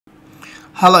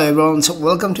Hello everyone, so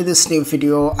welcome to this new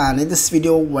video, and in this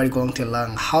video we're going to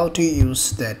learn how to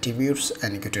use the attributes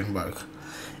and Gutenberg.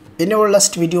 In our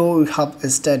last video we have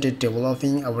started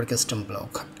developing our custom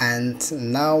block, and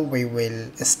now we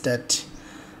will start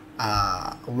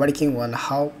working on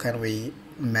how can we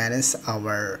manage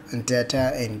our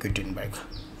data in Gutenberg.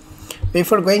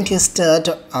 Before going to start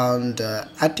on the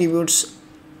attributes,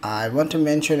 I want to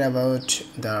mention about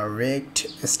the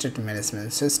React state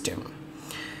management system.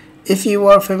 If you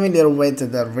are familiar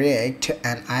with the React,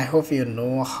 and I hope you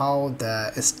know how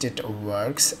the state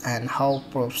works and how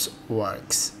props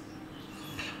works.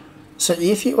 So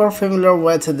if you are familiar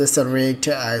with this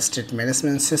React state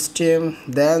management system,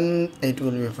 then it will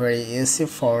be very easy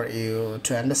for you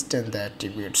to understand the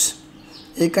attributes.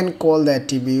 You can call the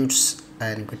attributes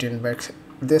and Gutenberg.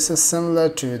 This is similar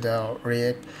to the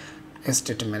React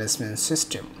state management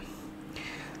system.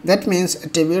 That means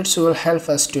attributes will help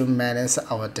us to manage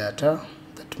our data.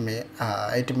 It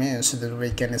means that we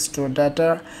can store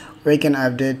data, we can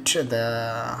update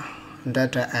the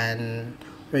data, and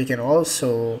we can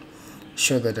also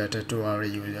show the data to our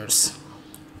users.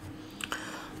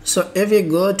 So if you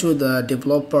go to the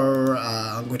developer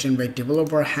Gutenberg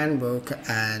developer handbook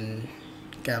and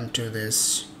come to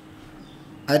this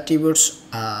attributes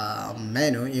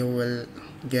menu, you will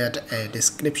get a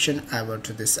description about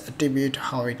this attribute,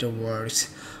 how it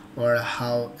works or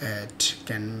how it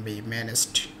can be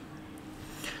managed.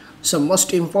 So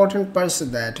most important part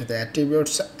is that the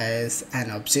attributes is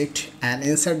an object, and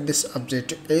inside this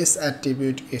object is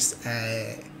attribute is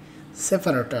a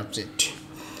separate object,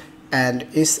 and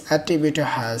each attribute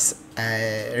has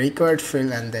a required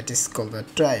field, and that is called the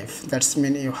type. That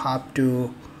means you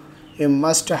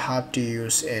must have to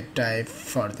use a type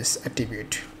for this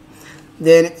attribute.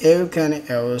 Then you can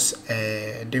use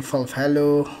a default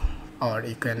value, or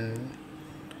you can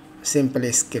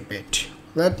simply skip it.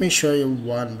 Let me show you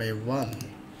one by one.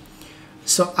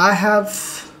 So I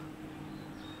have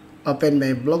opened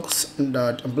my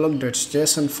blog.json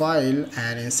file,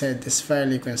 and inside this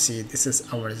file you can see this is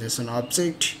our JSON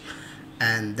object,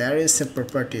 and there is a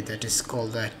property that is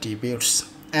called the attributes,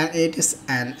 and it is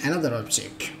another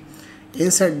object.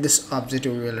 Inside this object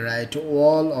we will write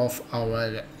all of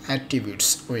our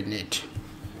attributes we need.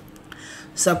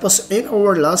 Suppose in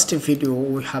our last video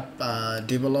we have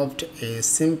developed a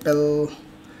simple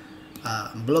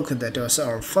block that was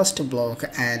our first block,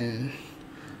 and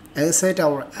inside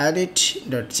our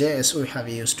edit.js we have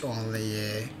used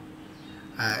only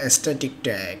a static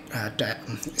tag,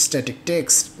 static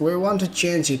text. We want to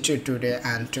change it to today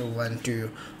and want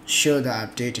to show the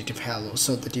updated value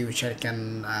so that user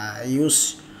can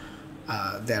use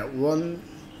their own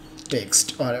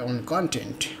text or own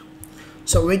content.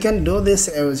 So we can do this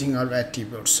using our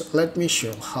attributes. Let me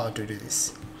show how to do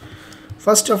this.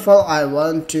 First of all, I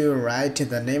want to write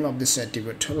the name of this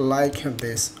attribute, like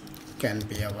this can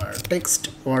be our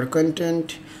text or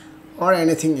content or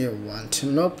anything you want.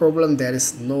 No problem, there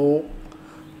is no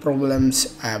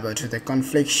problems about the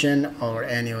confliction or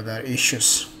any other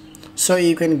issues. So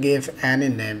you can give any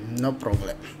name, no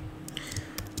problem.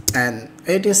 And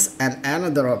it is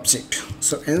another object.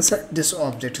 So inside this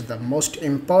object, the most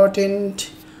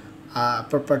important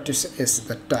properties is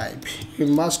the type. You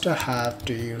must have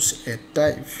to use a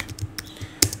type.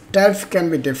 Type can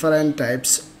be different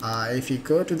types. If you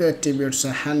go to the attributes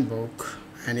handbook,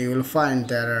 and you will find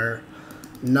there are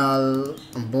null,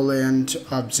 boolean,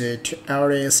 object,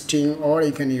 array, string, or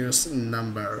you can use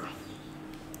number.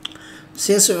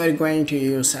 Since we are going to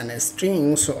use a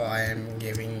string, so I am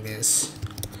giving this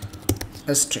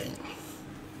a string.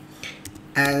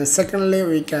 And secondly,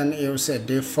 we can use a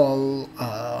default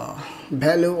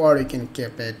value, or you can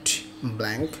keep it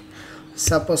blank.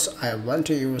 Suppose I want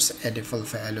to use a default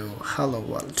value hello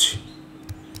world.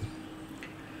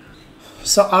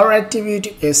 So our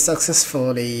attribute is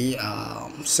successfully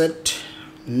set.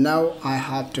 Now I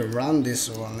have to run this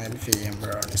one npm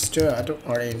run start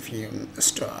or npm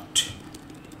start.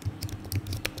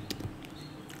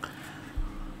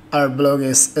 Our blog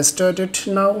is started.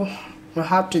 Now we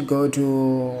have to go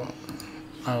to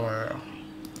our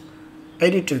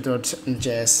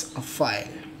editor.js file.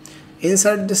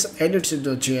 Inside this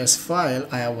editor.js file,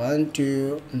 I want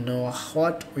to know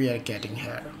what we are getting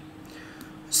here.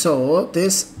 So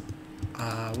this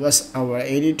was our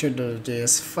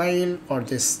editor.js file, or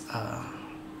this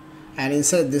and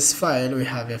inside this file we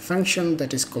have a function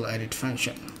that is called edit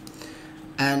function.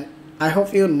 And I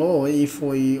hope you know, if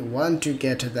we want to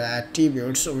get the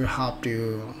attributes, we have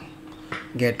to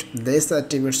get these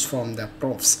attributes from the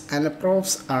props, and the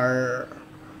props are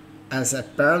as a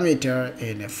parameter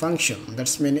in a function.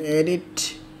 That's mean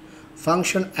edit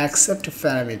function accept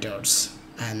parameters,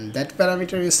 and that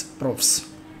parameter is proofs.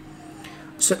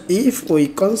 So if we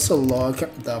console log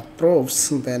the proofs,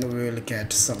 then we will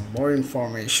get some more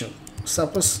information.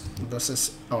 Suppose this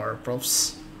is our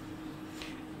proofs,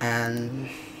 and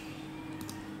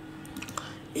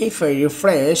if I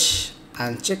refresh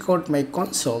and check out my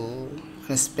console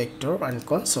inspector and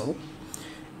console,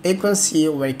 you can see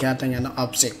we're getting an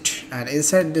object, and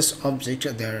inside this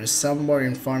object there is some more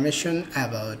information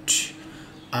about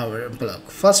our blog.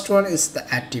 First one is the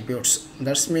attributes.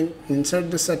 That means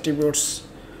inside this attributes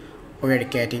we're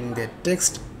getting the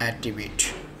text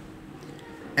attribute,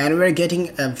 and we're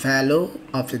getting a value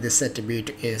of this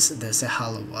attribute is this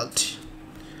hello world.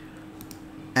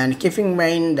 And keeping in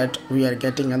mind that we are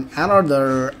getting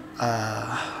another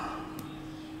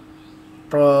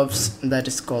proofs that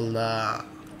is called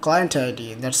client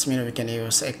ID. That means we can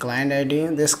use a client ID.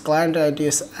 This client ID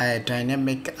is a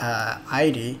dynamic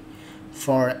ID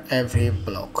for every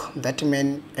block. That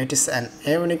means it is an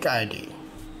unique ID.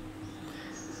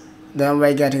 Then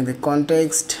by getting the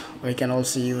context, we can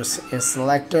also use a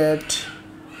selected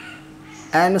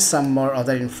and some more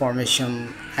other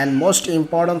information. And most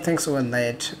important things we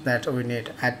need, that we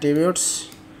need attributes,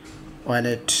 we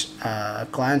need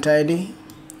client ID.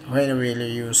 When we will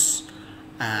use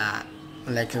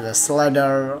like the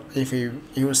slider, if you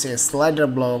use a slider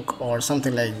block or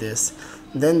something like this,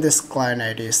 then this client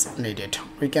ID is needed.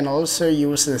 We can also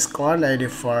use this client ID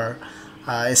for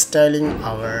styling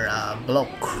our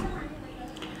block.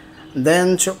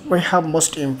 Then we have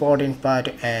most important part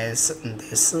as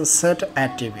this set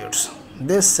attributes.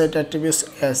 This set attributes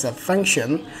is a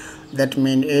function, that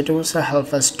means it also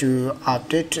helps us to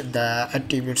update the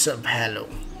attributes value.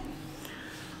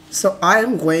 So I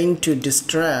am going to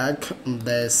distract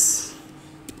this,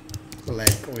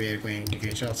 like we are going to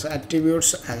get also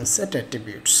attributes and set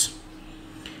attributes.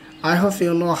 I hope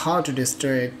you know how to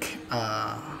distract.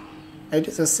 It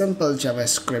is a simple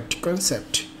JavaScript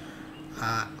concept.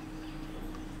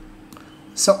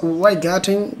 So we're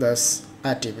getting this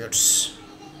attributes,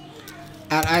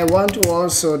 and I want to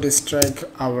also distract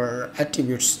our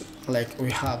attributes, like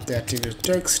we have the attribute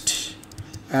text,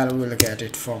 and we'll get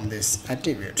it from these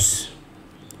attributes.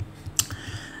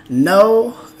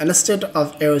 Now instead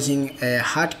of using a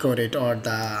hard-coded or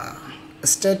the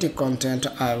static content,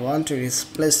 I want to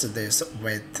replace this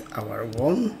with our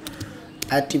own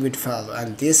attribute value,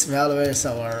 and this value is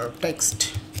our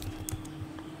text.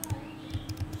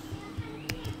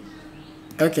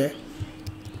 Okay,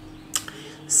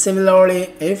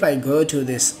 similarly, if I go to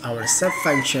this our sub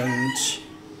functions,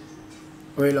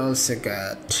 we'll also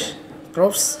get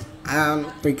proofs, and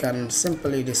we can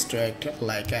simply distract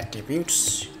like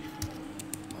attributes.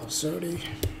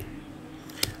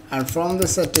 And from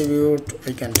this attribute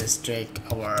we can distract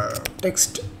our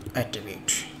text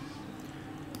attribute,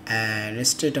 and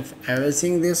instead of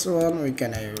erasing this one, we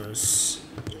can use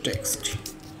text.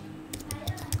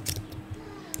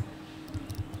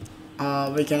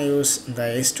 We can use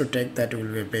the s to tag, that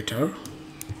will be better.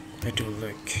 It will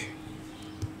look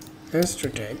s to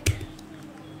tag.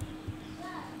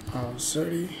 Oh,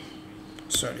 sorry.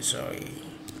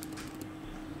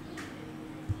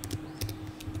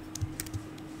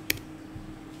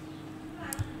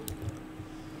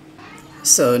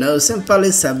 So now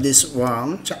simply save this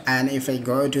one, and if I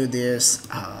go to this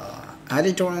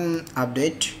editor and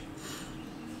update,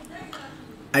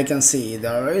 I can see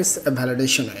there is a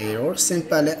validation error.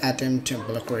 Simply attempt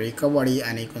block recovery,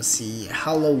 and you can see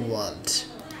hello world.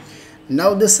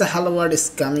 Now this hello world is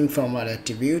coming from our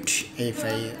attribute. If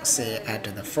I say at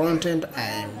the front end, I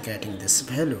am getting this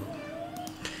value.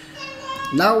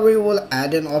 Now we will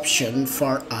add an option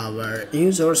for our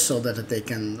users so that they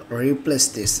can replace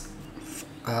this.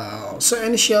 So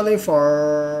initially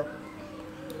for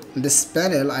this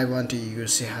panel, I want to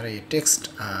use here a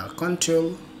text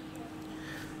control,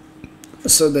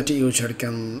 so that user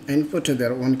can input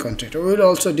their own content. We will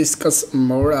also discuss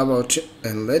more about it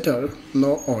later.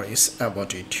 No worries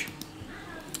about it.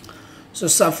 So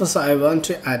suppose I want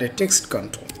to add a text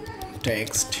control.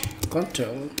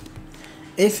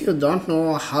 If you don't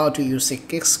know how to use a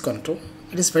text control,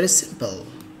 it is very simple.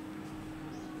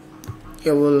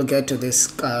 You will get to this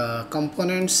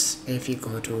components. If you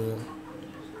go to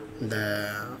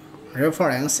the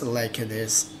reference like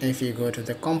this, if you go to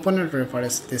the component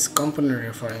reference, this component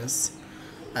reference,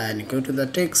 and go to the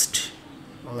text,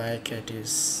 like it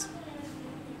is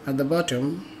at the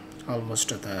bottom,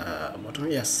 almost at the bottom.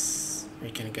 Yes,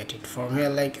 we can get it from here,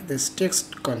 like this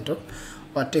text control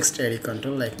or text area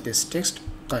control, like this text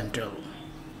control.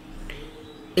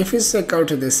 If we check out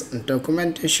this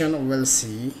documentation, we'll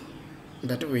see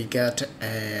that we get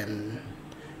an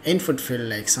input field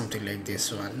like something like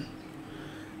this one,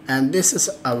 and this is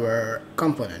our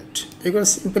component. You can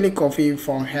simply copy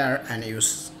from here and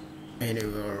use in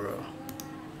your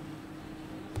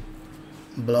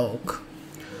block.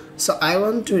 So I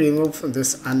want to remove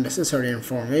this unnecessary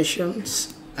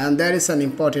informations, and there is an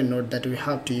important note that we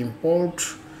have to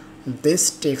import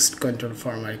this text control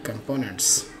from our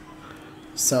components.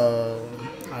 So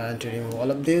I want to remove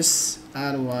all of this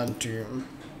and want to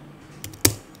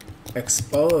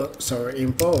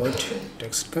import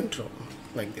text control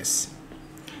like this.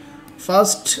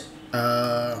 First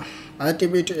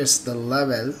attribute is the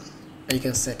level. You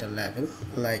can set a level,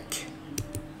 like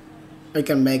I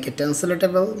can make it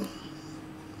translatable,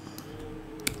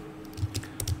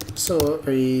 so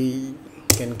we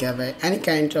can give any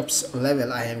kind of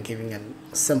level. I am giving a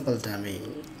simple dummy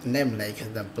name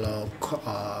like the block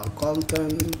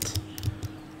content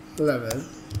level.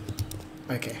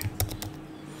 Okay,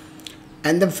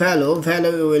 and the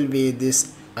value will be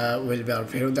this, will be our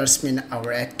value. That's mean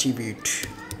our attribute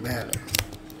value.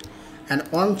 And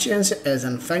on change as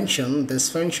a function, this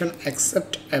function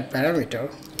accept a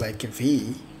parameter like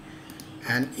v,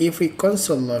 and if we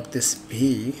console log this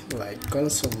v, like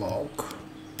console log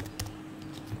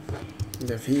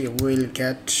the v, will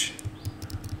get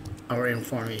our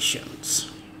informations.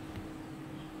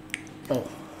 Oh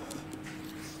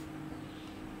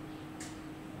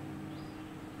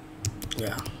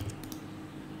yeah,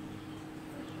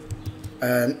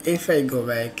 and if I go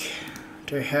back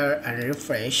to here and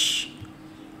refresh,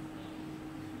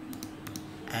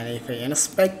 and if I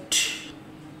inspect,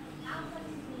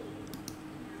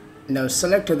 now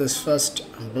select this first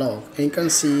block, you can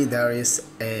see there is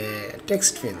a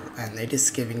text field and it is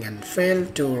giving a fail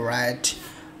to write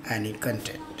any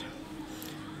content.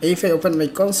 If I open my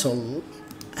console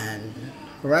and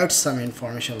write some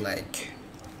information like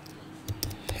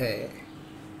hey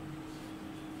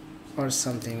or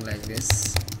something like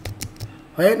this,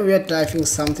 when we are typing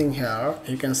something here,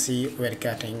 you can see we're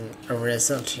getting a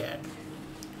result here.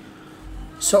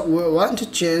 So we want to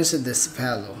change this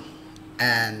value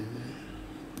and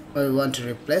we want to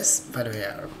replace value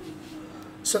here.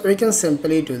 So we can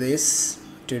simply do this.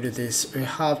 To do this, we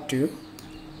have to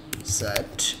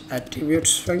set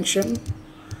attributes function,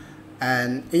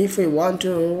 and if we want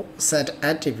to set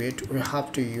attribute, we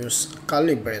have to use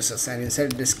curly braces, and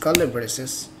inside this curly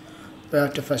braces we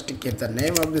have to first give the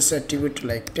name of this attribute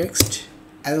like text,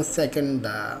 and second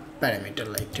the parameter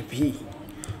like v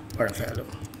or value.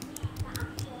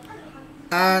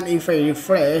 And if I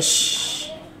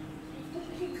refresh,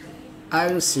 I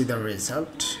will see the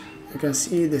result. You can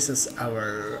see this is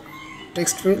our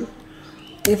text field.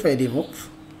 If I remove,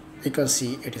 you can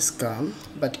see it is gone.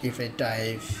 But if I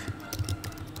type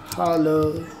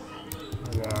hello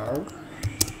world,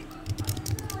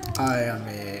 I am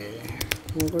a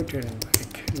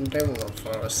Gutenberg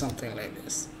developer or something like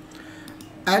this,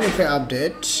 and if I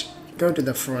update, go to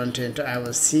the front end, I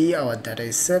will see our data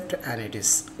is saved and it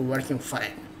is working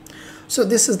fine. So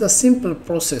this is the simple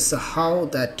process how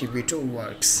the attribute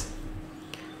works.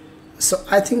 So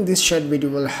I think this short video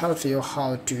will help you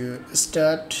how to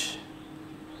start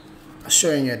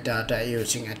showing your data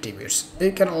using attributes.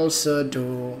 You can also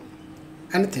do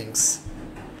anything.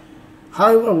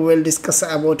 However, we will discuss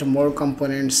about more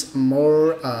components,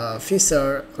 more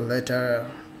feature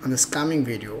later on this coming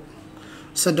video.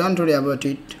 So don't worry about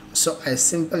it. So I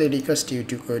simply request you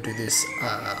to go to this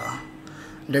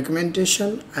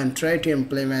documentation and try to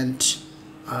implement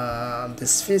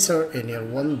this feature in your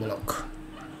own block.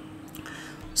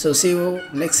 So see you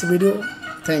next video.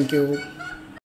 Thank you.